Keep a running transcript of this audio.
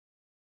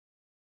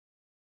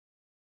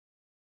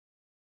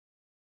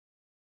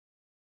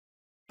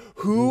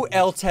Who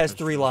else has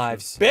 3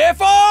 lives?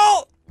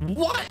 Biffle!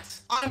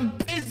 What? I'm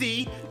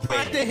busy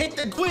trying to hit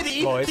the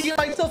Gwitty to get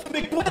myself a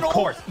McGriddle. Of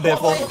course.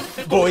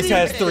 Biffle. Boys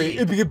has 3.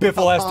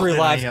 Biffle has 3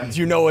 lives.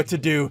 You know what to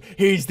do.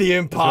 He's the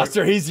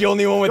imposter. He's the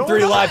only one with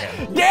 3 lives.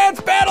 Dance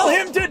battle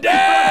him to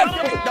death!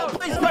 No,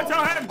 please don't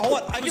tell him.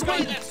 Hold on. I just got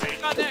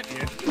that.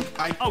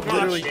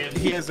 Literally,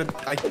 he has a.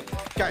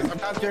 Guys, I'm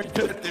not very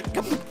good at this.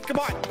 Come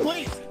on,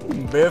 please.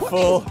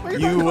 Biffle,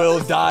 you will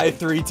die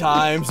 3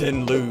 times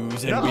and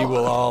lose, and we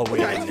will all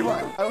win. Guys, come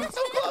on. I was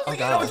so close. Oh,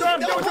 God. Oh,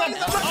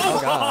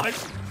 God.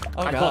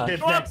 Oh, God.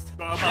 Next.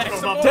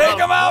 Take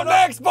him out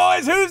next,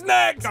 boys. Who's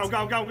next? Go.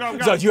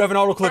 Zud, you have an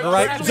auto clicker,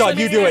 right? Zud,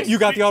 you do it. You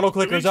got the auto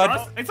clicker,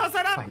 Zud. It's all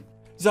set up.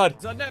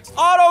 Zud next.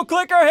 Auto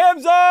clicker him,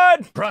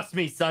 Zud. Trust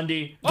me,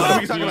 SSundee.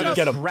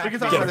 Get him.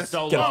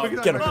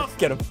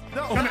 Get him.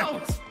 No.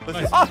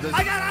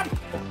 I got him.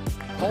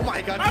 Oh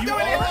my God. I'm You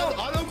doing all it.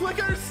 auto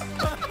clickers?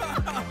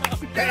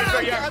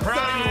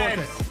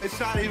 It's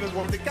not even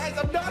worth it. Guys,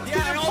 I'm not.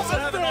 Yeah, I also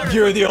have an auto.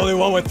 You're the only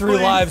one with 3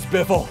 lives,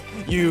 Biffle.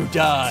 You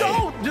die.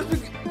 No,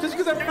 just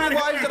because I'm 3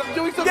 lives and I'm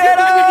doing something. Get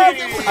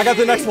him! I got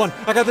the next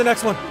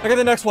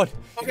one.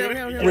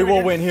 Okay. We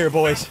will win here,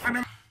 boys.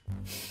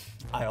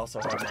 I also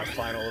have my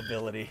final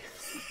ability.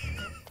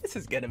 This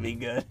is gonna be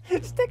good.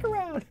 Stick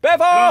around.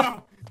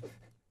 Biffle!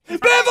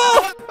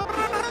 Biffle!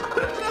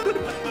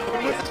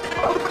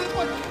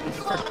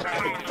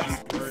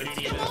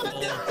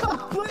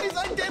 Please,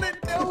 I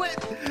didn't do it.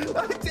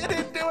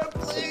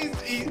 Please.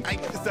 I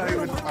decided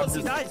it was.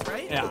 He dies,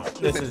 right? Yeah,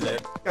 this is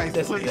it. Guys,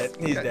 This please. is it.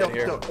 He's dead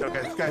here. No,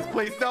 guys,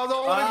 please. No,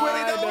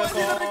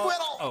 McGriddle.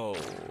 Oh.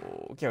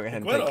 Okay, go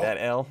ahead and take that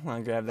L.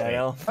 I'll grab that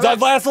L. Zud,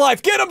 last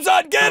life. Get him,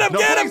 Zud. Get him.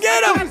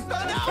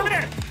 Come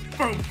here.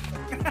 Boom.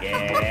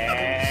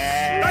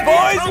 Yeah.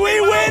 Boys,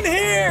 we win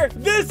here.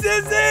 This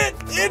is it.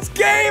 It's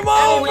game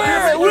over.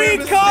 We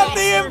caught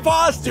the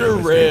imposter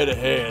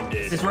red-handed.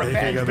 This is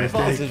revenge,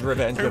 Biffle. This is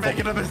revenge, You're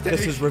making a Biffle. mistake.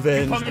 This is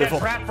revenge, Put me in a Biffle.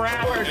 trap for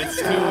hours. It's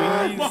too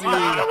easy.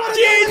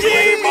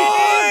 GG,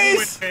 boys.